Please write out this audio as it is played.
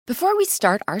Before we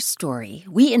start our story,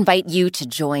 we invite you to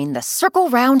join the Circle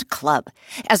Round Club.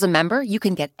 As a member, you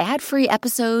can get ad-free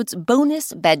episodes,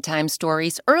 bonus bedtime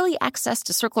stories, early access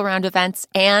to Circle Round events,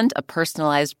 and a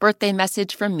personalized birthday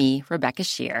message from me, Rebecca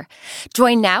Shear.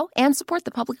 Join now and support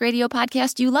the public radio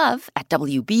podcast you love at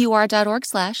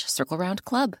wbur.org/Circle Round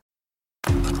Club.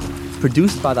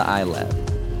 Produced by the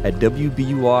iLab at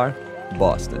WBUR,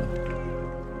 Boston.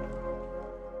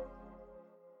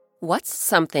 What's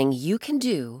something you can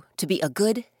do to be a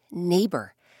good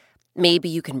neighbor? Maybe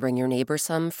you can bring your neighbor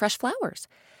some fresh flowers.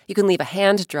 You can leave a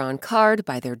hand-drawn card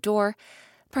by their door.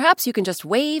 Perhaps you can just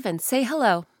wave and say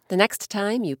hello the next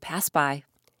time you pass by.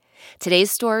 Today's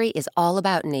story is all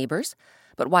about neighbors,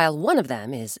 but while one of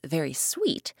them is very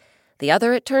sweet, the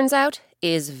other, it turns out,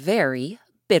 is very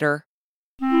bitter.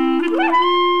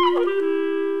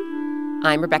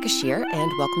 I'm Rebecca Shear,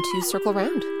 and welcome to Circle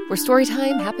Round, where story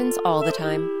time happens all the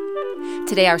time.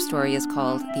 Today our story is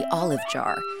called The Olive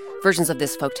Jar. Versions of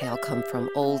this folktale come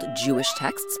from old Jewish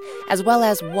texts, as well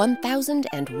as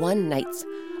 1001 Nights,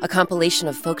 a compilation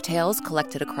of folktales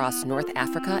collected across North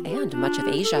Africa and much of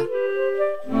Asia.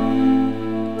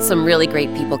 Some really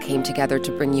great people came together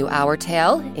to bring you our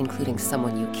tale, including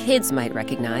someone you kids might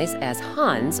recognize as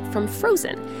Hans from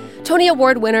Frozen, Tony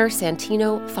Award winner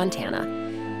Santino Fontana.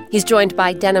 He's joined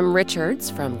by Denim Richards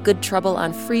from Good Trouble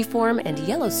on Freeform and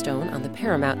Yellowstone on the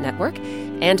Paramount Network,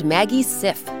 and Maggie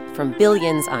Siff from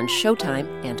Billions on Showtime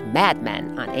and Mad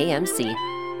Men on AMC.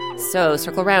 So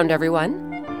circle round,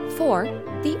 everyone, for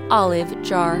The Olive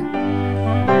Jar.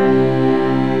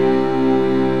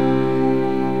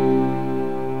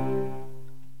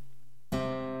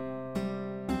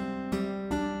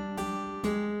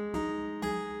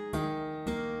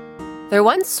 There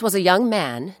once was a young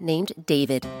man named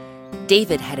David.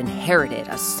 David had inherited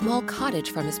a small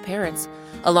cottage from his parents,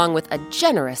 along with a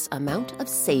generous amount of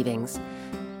savings.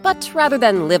 But rather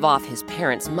than live off his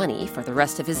parents' money for the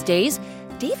rest of his days,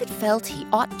 David felt he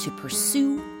ought to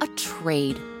pursue a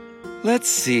trade. Let's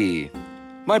see.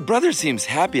 My brother seems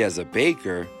happy as a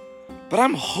baker, but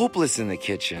I'm hopeless in the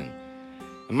kitchen.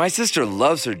 And my sister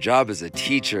loves her job as a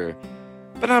teacher,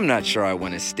 but I'm not sure I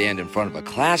want to stand in front of a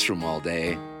classroom all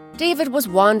day. David was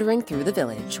wandering through the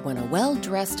village when a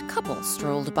well-dressed couple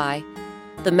strolled by.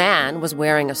 The man was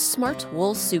wearing a smart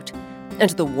wool suit, and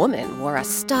the woman wore a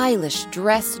stylish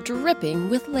dress dripping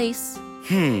with lace.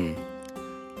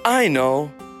 I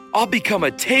know. I'll become a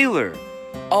tailor.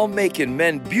 I'll make and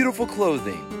mend beautiful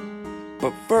clothing.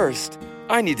 But first,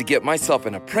 I need to get myself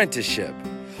an apprenticeship.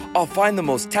 I'll find the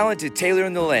most talented tailor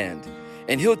in the land,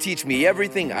 and he'll teach me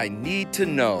everything I need to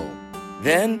know.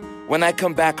 Then, when I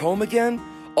come back home again,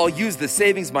 I'll use the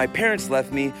savings my parents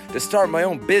left me to start my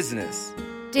own business.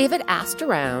 David asked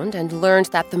around and learned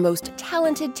that the most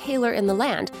talented tailor in the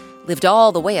land lived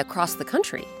all the way across the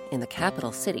country in the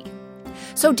capital city.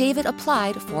 So David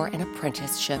applied for an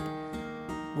apprenticeship.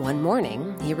 One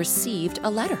morning, he received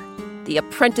a letter. The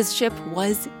apprenticeship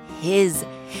was his.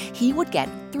 He would get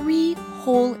 3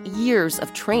 whole years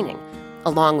of training,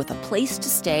 along with a place to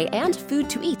stay and food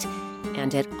to eat.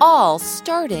 And it all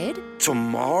started...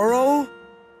 Tomorrow?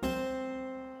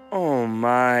 Oh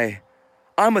my.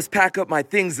 I must pack up my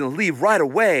things and leave right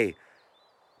away.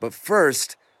 But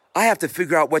first, I have to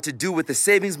figure out what to do with the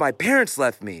savings my parents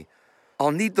left me.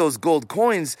 I'll need those gold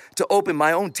coins to open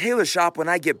my own tailor shop when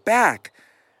I get back.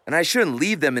 And I shouldn't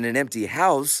leave them in an empty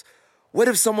house. What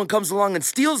if someone comes along and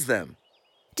steals them?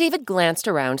 David glanced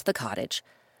around the cottage.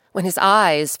 When his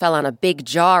eyes fell on a big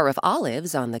jar of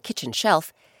olives on the kitchen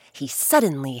shelf, he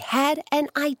suddenly had an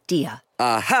idea.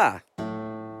 Aha!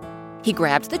 He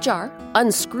grabbed the jar,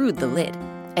 unscrewed the lid,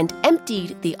 and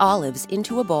emptied the olives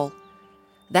into a bowl.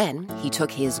 Then he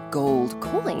took his gold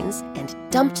coins and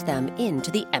dumped them into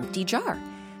the empty jar.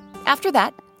 After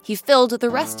that, he filled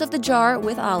the rest of the jar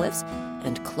with olives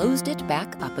and closed it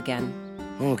back up again.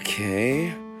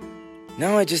 Okay.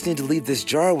 Now I just need to leave this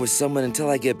jar with someone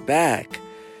until I get back.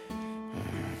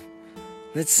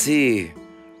 Let's see.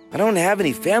 I don't have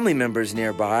any family members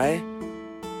nearby.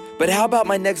 But how about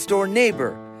my next-door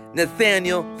neighbor,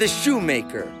 Nathaniel the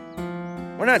shoemaker?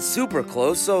 We're not super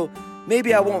close, so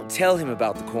maybe I won't tell him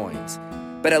about the coins.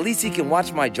 But at least he can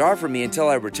watch my jar for me until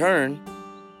I return.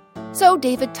 So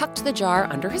David tucked the jar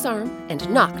under his arm and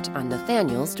knocked on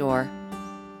Nathaniel's door.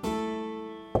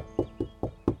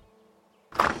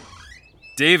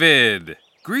 David!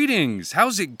 Greetings!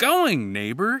 How's it going,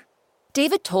 neighbor?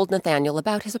 David told Nathaniel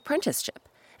about his apprenticeship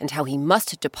and how he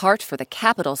must depart for the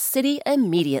capital city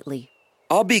immediately.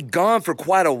 I'll be gone for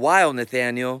quite a while,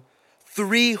 Nathaniel.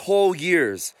 3 whole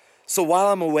years. So while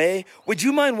I'm away, would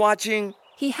you mind watching...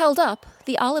 He held up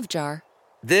the olive jar.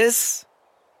 This?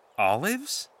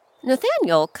 Olives?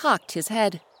 Nathaniel cocked his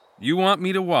head. You want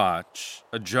me to watch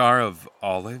a jar of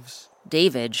olives?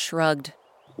 David shrugged.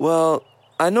 Well,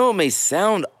 I know it may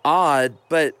sound odd,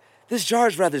 but this jar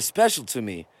is rather special to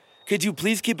me. Could you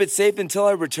please keep it safe until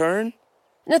I return?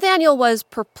 Nathaniel was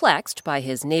perplexed by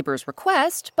his neighbor's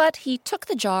request, but he took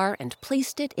the jar and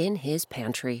placed it in his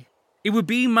pantry. It would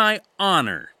be my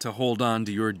honor to hold on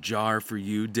to your jar for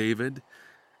you, David.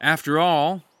 After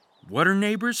all, what are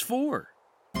neighbors for?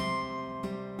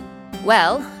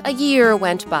 Well, a year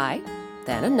went by,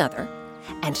 then another,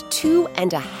 and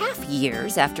 2.5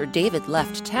 years after David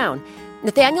left town,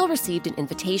 Nathaniel received an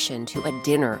invitation to a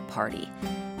dinner party.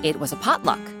 It was a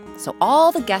potluck, so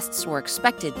all the guests were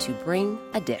expected to bring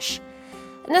a dish.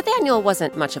 Nathaniel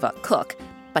wasn't much of a cook,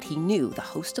 but he knew the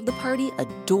host of the party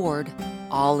adored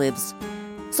olives.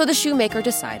 So the shoemaker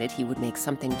decided he would make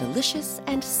something delicious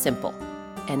and simple,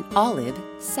 an olive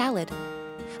salad.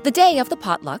 The day of the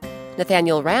potluck,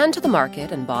 Nathaniel ran to the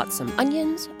market and bought some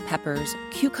onions, peppers,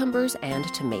 cucumbers, and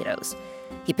tomatoes.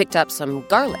 He picked up some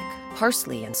garlic,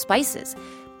 parsley, and spices.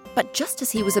 But just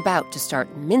as he was about to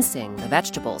start mincing the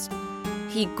vegetables,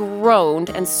 he groaned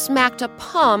and smacked a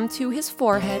palm to his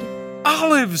forehead.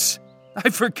 Olives! I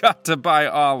forgot to buy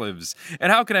olives.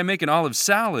 And how can I make an olive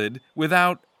salad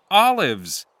without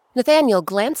olives? Nathaniel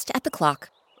glanced at the clock.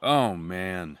 Oh,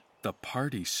 man. The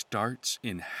party starts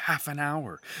in half an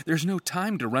hour. There's no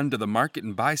time to run to the market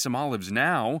and buy some olives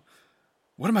now.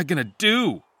 What am I going to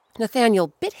do?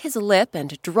 Nathaniel bit his lip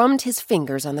and drummed his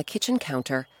fingers on the kitchen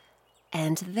counter.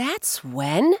 And that's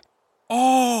when...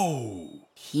 Oh!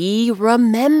 He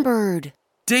remembered.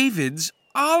 David's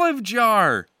olive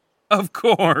jar! Of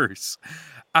course.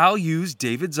 I'll use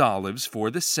David's olives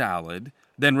for the salad,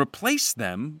 then replace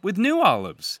them with new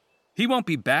olives. He won't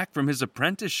be back from his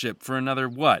apprenticeship for another,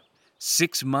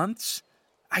 6 months?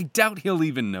 I doubt he'll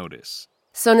even notice.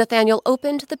 So Nathaniel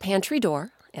opened the pantry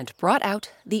door and brought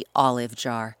out the olive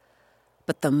jar.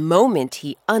 But the moment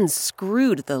he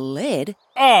unscrewed the lid...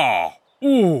 Oh!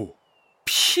 Ooh!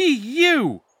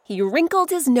 Phew! He wrinkled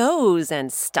his nose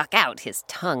and stuck out his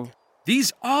tongue.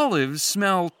 These olives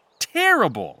smell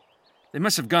terrible. They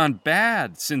must have gone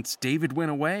bad since David went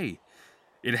away.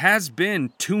 It has been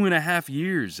 2.5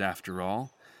 years, after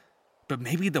all. But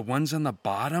maybe the ones on the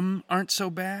bottom aren't so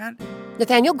bad?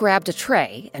 Nathaniel grabbed a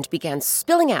tray and began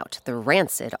spilling out the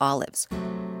rancid olives.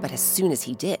 But as soon as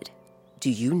he did, do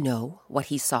you know what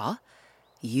he saw?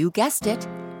 You guessed it,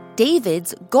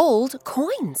 David's gold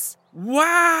coins.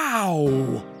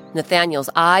 Wow! Nathaniel's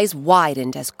eyes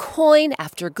widened as coin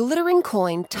after glittering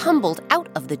coin tumbled out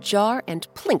of the jar and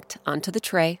plinked onto the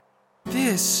tray.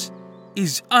 This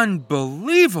is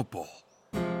unbelievable.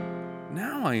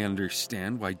 Now I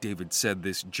understand why David said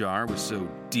this jar was so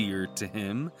dear to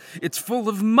him. It's full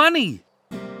of money.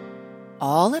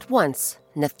 All at once,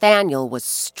 Nathaniel was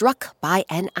struck by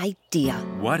an idea.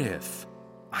 What if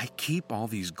I keep all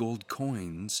these gold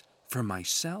coins for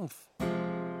myself?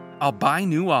 I'll buy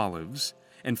new olives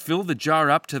and fill the jar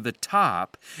up to the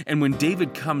top, and when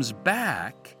David comes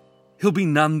back, he'll be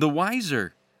none the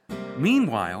wiser.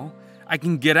 Meanwhile, I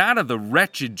can get out of the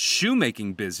wretched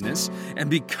shoemaking business and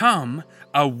become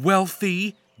a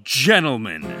wealthy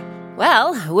gentleman.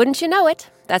 Well, wouldn't you know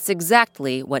it? That's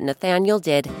exactly what Nathaniel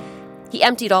did. He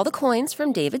emptied all the coins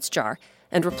from David's jar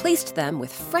and replaced them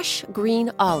with fresh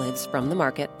green olives from the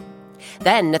market.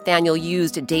 Then Nathaniel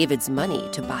used David's money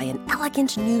to buy an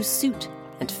elegant new suit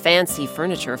and fancy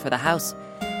furniture for the house.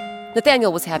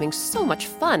 Nathaniel was having so much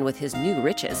fun with his new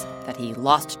riches that he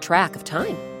lost track of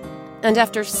time. And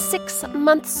after 6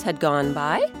 months had gone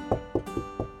by,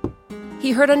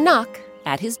 he heard a knock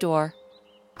at his door.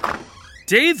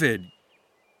 David,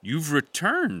 you've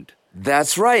returned.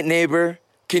 That's right, neighbor.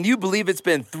 Can you believe it's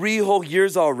been 3 whole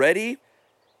years already?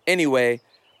 Anyway,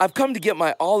 I've come to get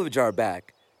my olive jar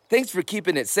back. Thanks for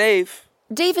keeping it safe.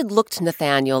 David looked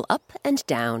Nathaniel up and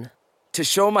down. To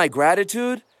show my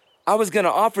gratitude, I was going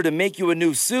to offer to make you a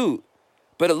new suit,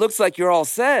 but it looks like you're all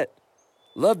set.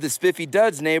 Love the spiffy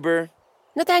duds, neighbor.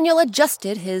 Nathaniel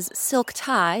adjusted his silk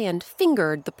tie and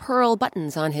fingered the pearl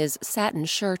buttons on his satin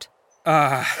shirt.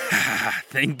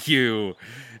 Thank you,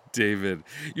 David.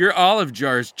 Your olive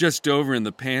jar's just over in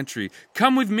the pantry.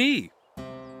 Come with me.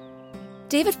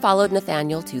 David followed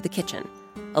Nathaniel to the kitchen.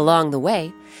 Along the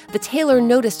way, the tailor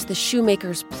noticed the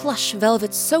shoemaker's plush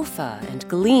velvet sofa and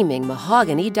gleaming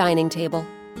mahogany dining table.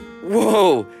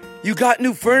 Whoa, you got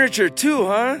new furniture too,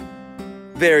 huh?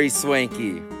 Very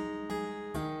swanky.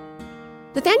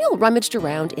 Nathaniel rummaged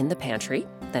around in the pantry,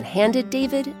 then handed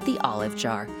David the olive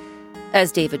jar.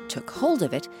 As David took hold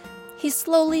of it, he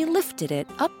slowly lifted it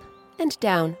up and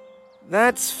down.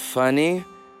 That's funny.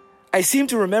 I seem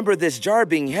to remember this jar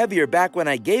being heavier back when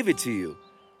I gave it to you.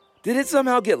 Did it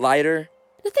somehow get lighter?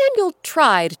 Nathaniel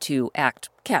tried to act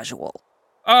casual.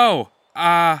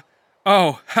 I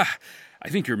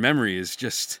think your memory is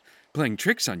just playing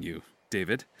tricks on you,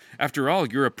 David. After all,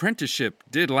 your apprenticeship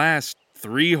did last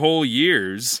 3 whole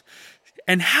years.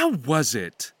 And how was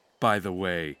it, by the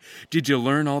way? Did you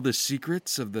learn all the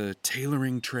secrets of the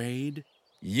tailoring trade?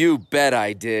 You bet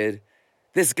I did.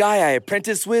 This guy I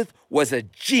apprenticed with was a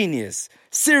genius.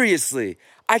 Seriously,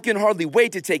 I can hardly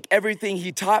wait to take everything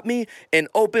he taught me and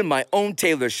open my own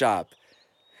tailor shop.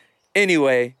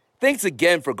 Anyway, thanks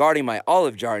again for guarding my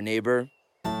olive jar, neighbor.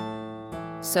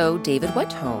 So David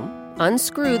went home,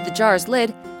 unscrewed the jar's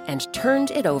lid, and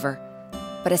turned it over.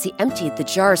 But as he emptied the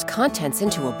jar's contents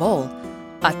into a bowl,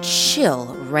 a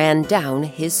chill ran down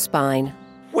his spine.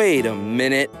 Wait a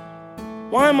minute.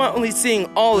 Why am I only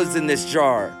seeing olives in this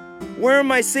jar? Where are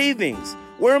my savings?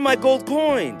 Where are my gold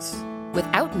coins?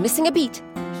 Without missing a beat,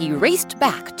 he raced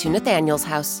back to Nathaniel's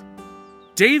house.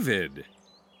 David,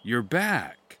 you're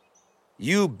back.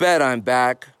 You bet I'm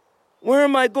back. Where are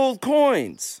my gold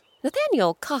coins?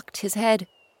 Nathaniel cocked his head.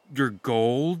 Your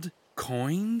gold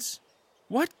coins?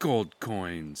 What gold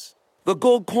coins? The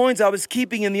gold coins I was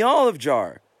keeping in the olive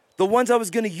jar. The ones I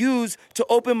was going to use to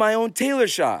open my own tailor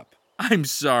shop. I'm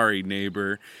sorry,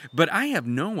 neighbor, but I have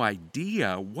no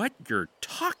idea what you're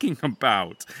talking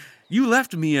about. You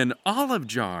left me an olive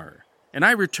jar, and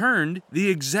I returned the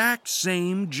exact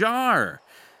same jar.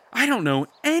 I don't know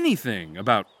anything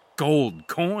about gold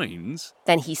coins.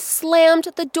 Then he slammed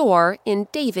the door in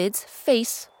David's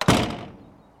face.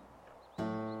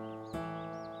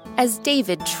 As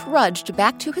David trudged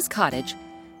back to his cottage,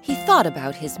 he thought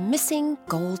about his missing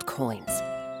gold coins.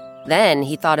 Then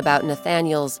he thought about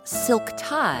Nathaniel's silk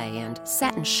tie and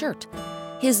satin shirt,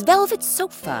 his velvet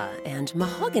sofa and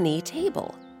mahogany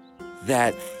table.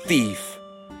 That thief.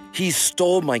 He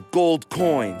stole my gold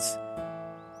coins.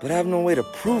 But I have no way to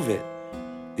prove it.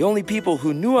 The only people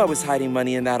who knew I was hiding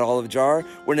money in that olive jar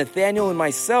were Nathaniel and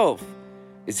myself.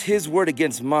 It's his word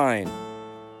against mine.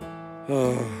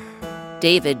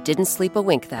 David didn't sleep a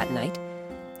wink that night.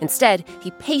 Instead, he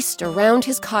paced around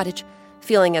his cottage,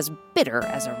 feeling as bitter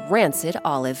as a rancid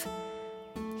olive.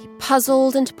 He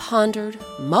puzzled and pondered,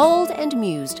 mulled and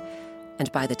mused,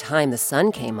 and by the time the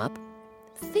sun came up,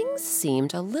 things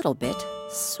seemed a little bit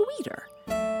sweeter.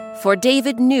 For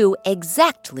David knew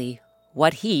exactly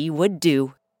what he would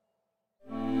do.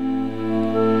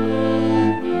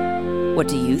 What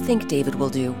do you think David will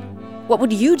do? What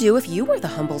would you do if you were the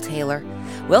humble tailor?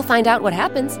 We'll find out what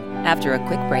happens after a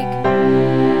quick break.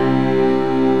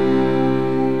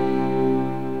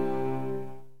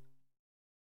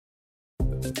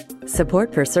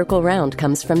 Support for Circle Round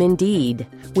comes from Indeed.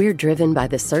 We're driven by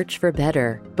the search for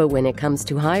better. But when it comes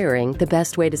to hiring, the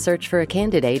best way to search for a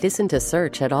candidate isn't to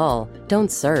search at all.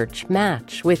 Don't search,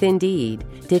 match with Indeed.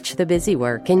 Ditch the busy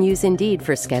work and use Indeed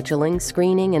for scheduling,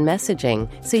 screening, and messaging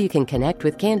so you can connect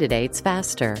with candidates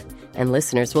faster. And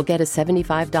listeners will get a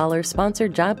 $75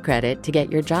 sponsored job credit to get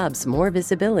your jobs more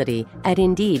visibility at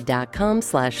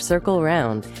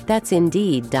Indeed.com/CircleRound. That's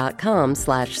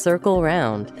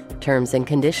Indeed.com/CircleRound. Terms and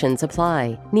conditions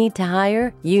apply. Need to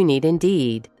hire? You need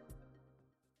Indeed.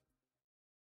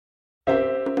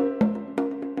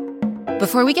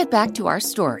 Before we get back to our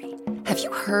story, have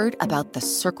you heard about the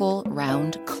Circle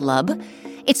Round Club?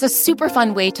 It's a super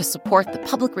fun way to support the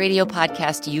public radio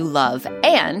podcast you love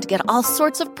and get all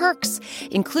sorts of perks,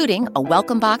 including a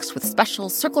welcome box with special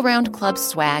Circle Round Club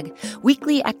swag,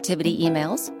 weekly activity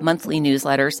emails, monthly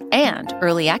newsletters, and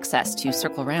early access to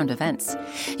Circle Round events.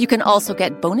 You can also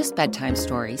get bonus bedtime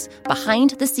stories,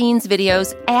 behind-the-scenes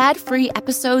videos, ad-free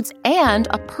episodes, and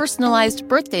a personalized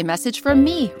birthday message from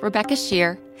me, Rebecca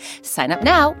Shear. Sign up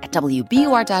now at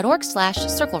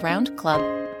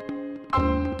wbur.org/circleroundclub.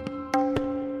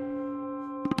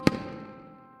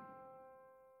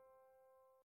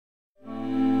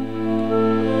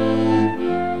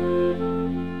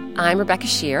 I'm Rebecca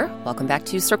Shear. Welcome back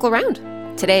to Circle Round.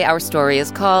 Today our story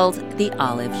is called The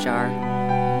Olive Jar.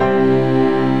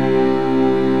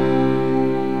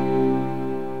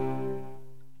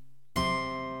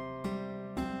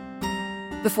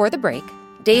 Before the break,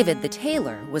 David the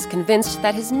tailor was convinced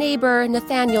that his neighbor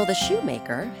Nathaniel the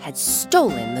shoemaker had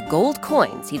stolen the gold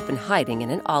coins he'd been hiding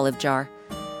in an olive jar.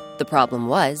 The problem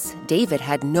was, David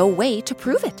had no way to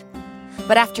prove it.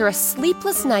 But after a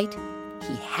sleepless night,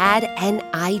 he had an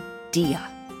idea.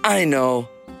 I know.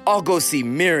 I'll go see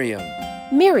Miriam.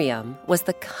 Miriam was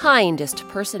the kindest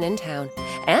person in town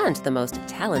and the most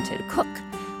talented cook.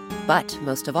 But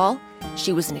most of all,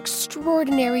 she was an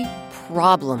extraordinary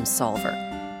problem solver.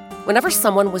 Whenever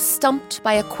someone was stumped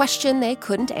by a question they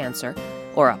couldn't answer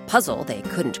or a puzzle they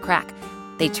couldn't crack,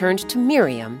 they turned to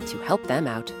Miriam to help them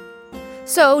out.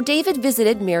 So David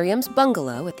visited Miriam's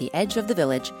bungalow at the edge of the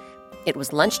village. It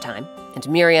was lunchtime, and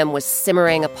Miriam was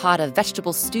simmering a pot of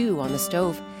vegetable stew on the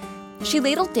stove. She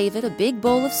ladled David a big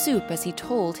bowl of soup as he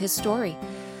told his story.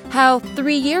 How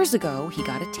 3 years ago he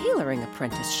got a tailoring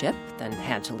apprenticeship, then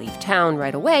had to leave town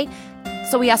right away,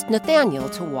 so he asked Nathaniel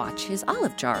to watch his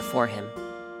olive jar for him.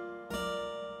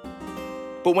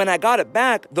 But when I got it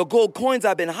back, the gold coins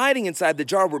I've been hiding inside the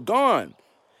jar were gone.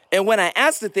 And when I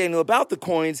asked Nathaniel about the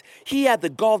coins, he had the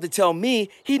gall to tell me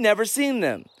he'd never seen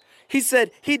them. He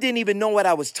said he didn't even know what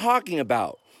I was talking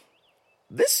about.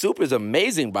 This soup is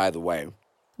amazing, by the way.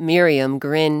 Miriam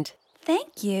grinned.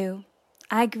 Thank you.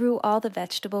 I grew all the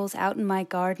vegetables out in my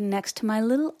garden next to my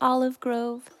little olive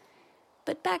grove.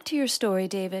 But back to your story,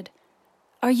 David.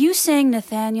 Are you saying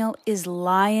Nathaniel is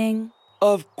lying?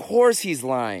 Of course he's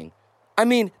lying. I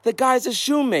mean, the guy's a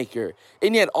shoemaker,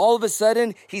 and yet all of a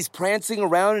sudden he's prancing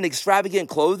around in extravagant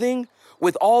clothing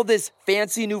with all this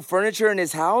fancy new furniture in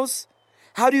his house?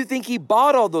 How do you think he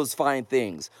bought all those fine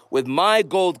things? With my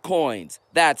gold coins.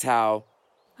 That's how.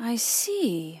 I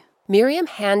see. Miriam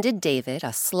handed David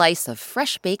a slice of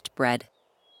fresh-baked bread.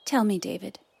 Tell me,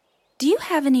 David, do you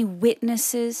have any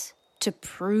witnesses to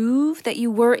prove that you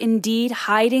were indeed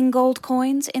hiding gold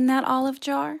coins in that olive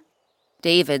jar?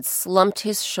 David slumped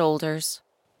his shoulders.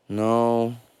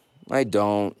 No, I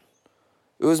don't.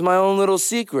 It was my own little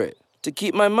secret to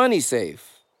keep my money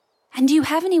safe. And do you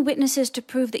have any witnesses to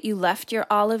prove that you left your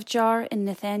olive jar in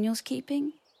Nathaniel's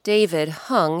keeping? David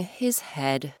hung his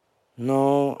head.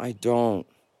 No, I don't.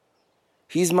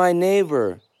 He's my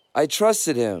neighbor. I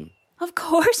trusted him. Of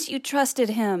course you trusted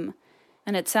him.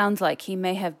 And it sounds like he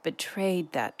may have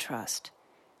betrayed that trust.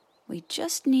 We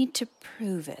just need to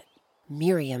prove it.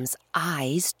 Miriam's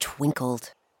eyes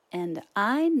twinkled. And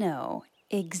I know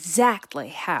exactly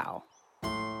how.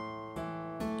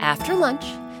 After lunch,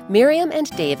 Miriam and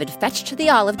David fetched the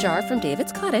olive jar from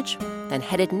David's cottage, then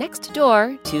headed next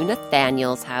door to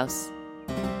Nathaniel's house.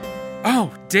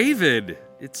 Oh, David,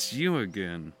 it's you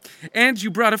again. And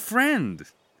you brought a friend.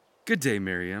 Good day,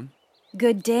 Miriam.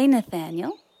 Good day,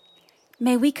 Nathaniel.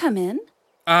 May we come in?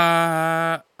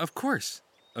 Of course.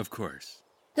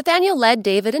 Nathaniel led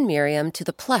David and Miriam to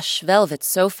the plush velvet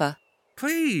sofa.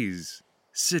 Please,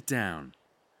 sit down.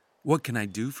 What can I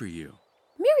do for you?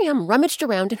 Miriam rummaged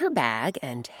around in her bag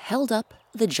and held up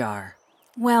the jar.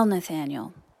 Well,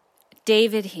 Nathaniel,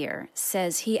 David here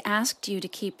says he asked you to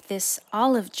keep this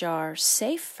olive jar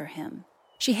safe for him.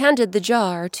 She handed the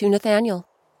jar to Nathaniel.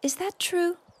 Is that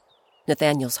true?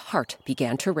 Nathaniel's heart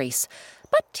began to race,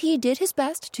 but he did his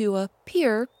best to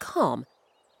appear calm.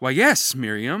 Why, yes,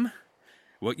 Miriam.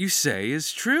 What you say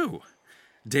is true.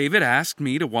 David asked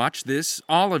me to watch this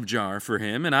olive jar for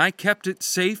him, and I kept it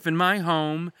safe in my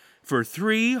home for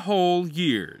 3 whole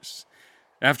years.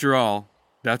 After all,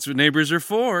 that's what neighbors are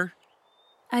for.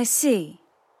 I see.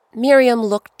 Miriam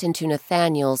looked into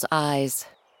Nathaniel's eyes.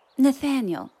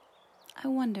 Nathaniel, I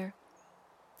wonder,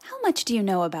 how much do you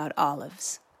know about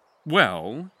olives?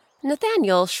 Well,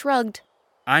 Nathaniel shrugged.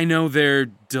 I know they're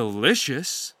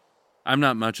delicious. I'm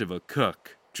not much of a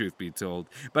cook, truth be told,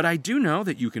 but I do know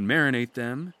that you can marinate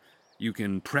them. You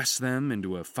can press them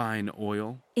into a fine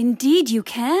oil. Indeed you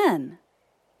can.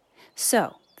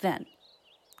 So, then,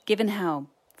 given how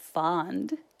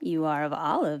fond you are of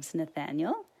olives,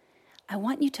 Nathaniel, I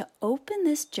want you to open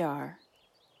this jar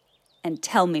and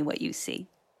tell me what you see.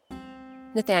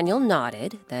 Nathaniel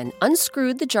nodded, then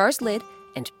unscrewed the jar's lid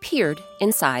and peered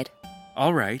inside.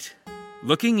 All right.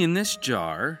 Looking in this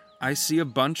jar, I see a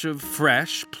bunch of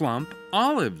fresh, plump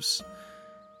olives.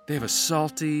 They have a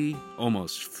salty,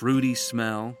 almost fruity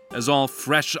smell, as all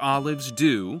fresh olives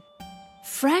do.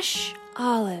 Fresh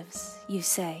olives, you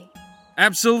say?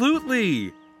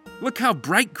 Absolutely! Look how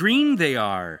bright green they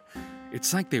are.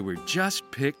 It's like they were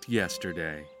just picked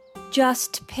yesterday.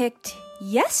 Just picked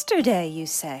yesterday, you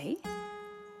say?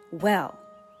 Well,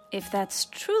 if that's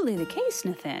truly the case,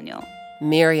 Nathaniel,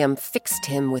 Miriam fixed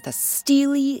him with a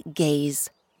steely gaze.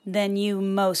 then you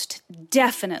most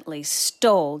definitely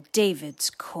stole David's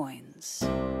coins.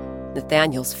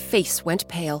 Nathaniel's face went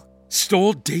pale.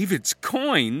 Stole David's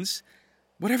coins?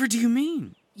 Whatever do you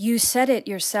mean? You said it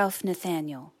yourself,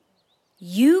 Nathaniel.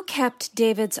 You kept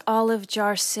David's olive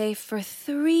jar safe for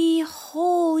 3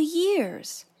 whole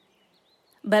years.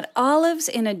 But olives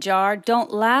in a jar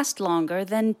don't last longer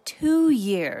than 2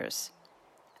 years.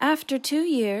 After 2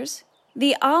 years,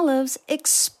 the olives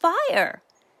expire.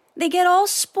 They get all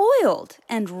spoiled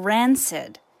and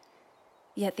rancid.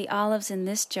 Yet the olives in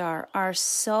this jar are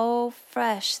so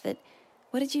fresh that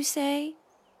What did you say?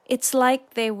 It's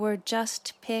like they were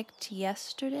just picked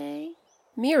yesterday?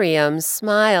 Miriam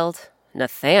smiled.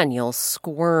 Nathaniel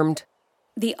squirmed.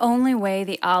 The only way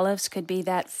the olives could be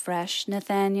that fresh,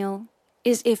 Nathaniel,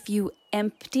 is if you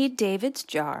emptied David's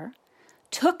jar,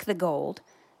 took the gold,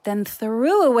 then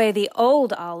threw away the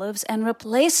old olives and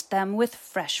replaced them with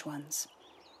fresh ones.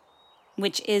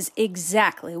 Which is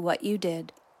exactly what you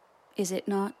did, is it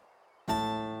not?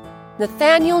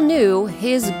 Nathaniel knew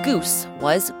his goose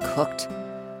was cooked.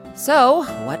 So,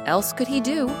 what else could he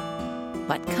do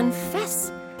but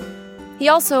confess? He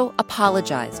also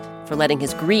apologized for letting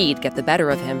his greed get the better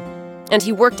of him, and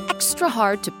he worked extra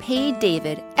hard to pay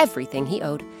David everything he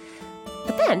owed.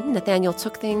 But then Nathaniel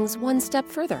took things one step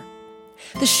further.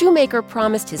 The shoemaker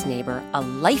promised his neighbor a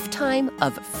lifetime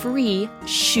of free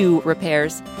shoe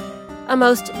repairs, a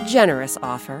most generous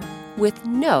offer with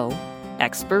no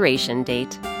expiration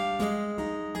date.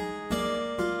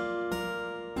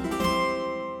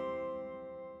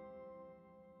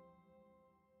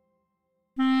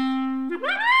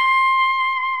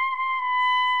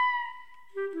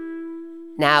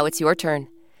 Now it's your turn.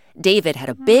 David had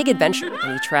a big adventure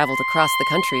when he traveled across the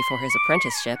country for his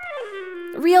apprenticeship.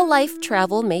 Real-life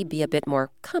travel may be a bit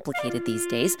more complicated these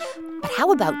days, but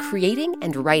how about creating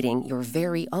and writing your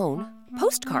very own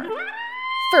postcard?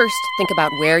 First, think about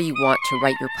where you want to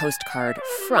write your postcard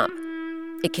from.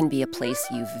 It can be a place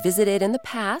you've visited in the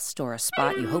past or a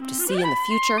spot you hope to see in the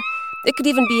future. It could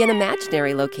even be an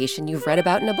imaginary location you've read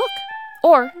about in a book,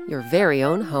 or your very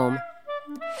own home.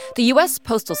 The U.S.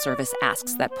 Postal Service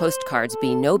asks that postcards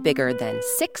be no bigger than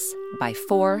 6 by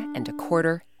 4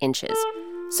 1/4 inches.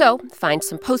 So find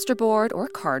some poster board or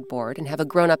cardboard and have a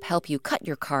grown-up help you cut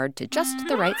your card to just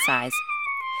the right size.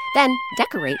 Then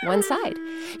decorate one side.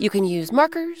 You can use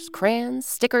markers, crayons,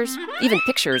 stickers, even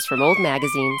pictures from old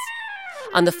magazines.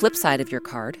 On the flip side of your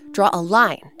card, draw a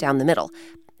line down the middle.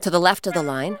 To the left of the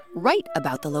line, write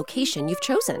about the location you've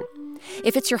chosen.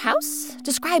 If it's your house,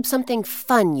 describe something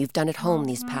fun you've done at home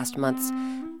these past months.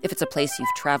 If it's a place you've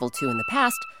traveled to in the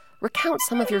past, recount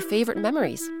some of your favorite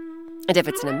memories. And if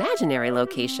it's an imaginary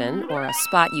location or a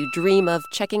spot you dream of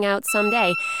checking out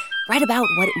someday, write about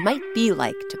what it might be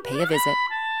like to pay a visit.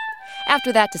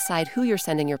 After that, decide who you're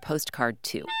sending your postcard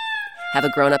to. Have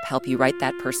a grown-up help you write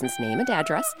that person's name and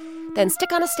address, then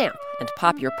stick on a stamp and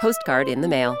pop your postcard in the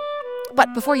mail.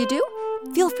 But before you do,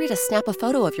 feel free to snap a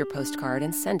photo of your postcard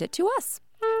and send it to us.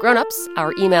 Grown-ups,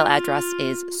 our email address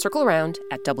is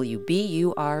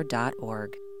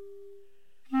circlearound@wbur.org.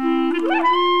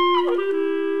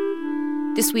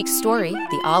 This week's story,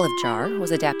 The Olive Jar,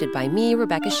 was adapted by me,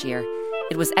 Rebecca Shear.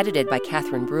 It was edited by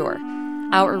Catherine Brewer.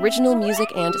 Our original music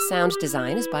and sound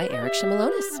design is by Eric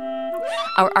Shimalonis.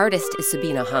 Our artist is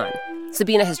Sabina Hahn.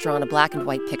 Sabina has drawn a black and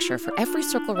white picture for every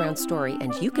Circle Round story,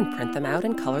 and you can print them out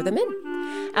and color them in.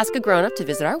 Ask a grown-up to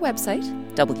visit our website,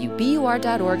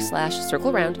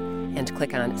 wbur.org/circleround, and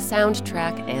click on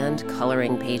Soundtrack and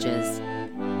Coloring Pages.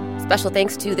 Special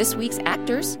thanks to this week's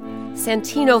actors,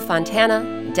 Santino Fontana,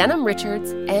 Denim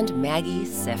Richards, and Maggie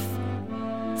Siff.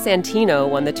 Santino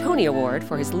won the Tony Award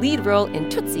for his lead role in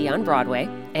Tootsie on Broadway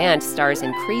and stars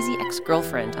in Crazy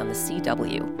Ex-Girlfriend on the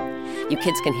CW. You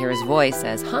kids can hear his voice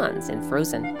as Hans in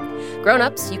Frozen.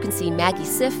 Grown-ups, you can see Maggie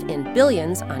Siff in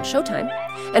Billions on Showtime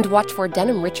and watch for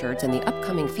Denim Richards in the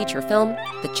upcoming feature film,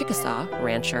 The Chickasaw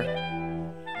Rancher.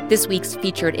 This week's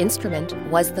featured instrument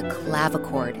was the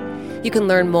clavichord. You can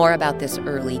learn more about this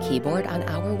early keyboard on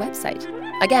our website.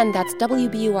 Again, that's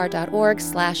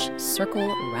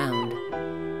wbur.org/circleround.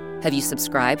 Have you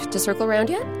subscribed to Circle Round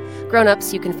yet?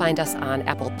 Grown-ups, you can find us on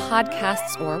Apple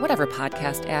Podcasts or whatever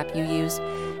podcast app you use.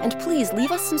 And please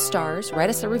leave us some stars, write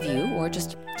us a review, or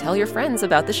just tell your friends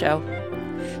about the show.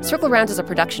 Circle Round is a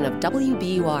production of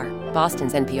WBUR,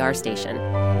 Boston's NPR station.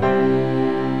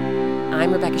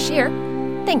 I'm Rebecca Shear.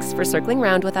 Thanks for circling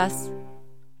round with us.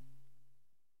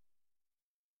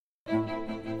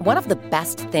 One of the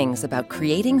best things about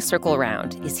creating Circle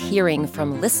Round is hearing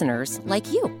from listeners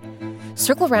like you.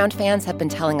 Circle Round fans have been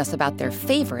telling us about their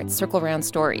favorite Circle Round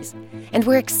stories, and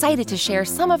we're excited to share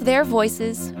some of their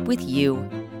voices with you.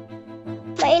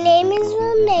 My name is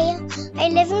Romeo. I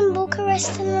live in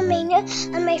Bucharest in Romania,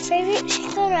 and my favorite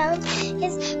Circle Round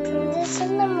is Princess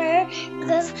and the Mer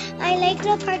because I like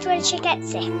the part where she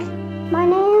gets sick. My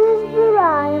name is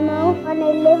Geronimo, and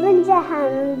I live in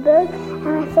Johannesburg, and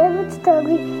my favorite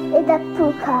story is the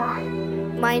Puka.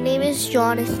 My name is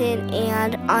Jonathan,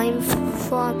 and I'm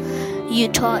from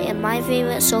Utah, and my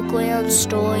favorite Circle Round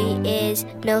story is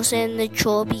Nelson the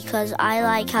Troll because I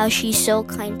like how she's so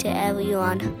kind to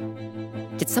everyone.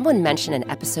 Did someone mention an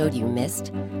episode you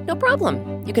missed? No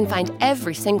problem. You can find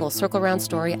every single Circle Round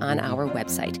story on our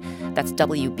website. That's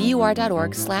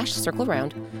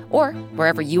wbur.org/circleround, or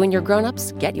wherever you and your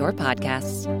grown-ups get your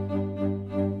podcasts.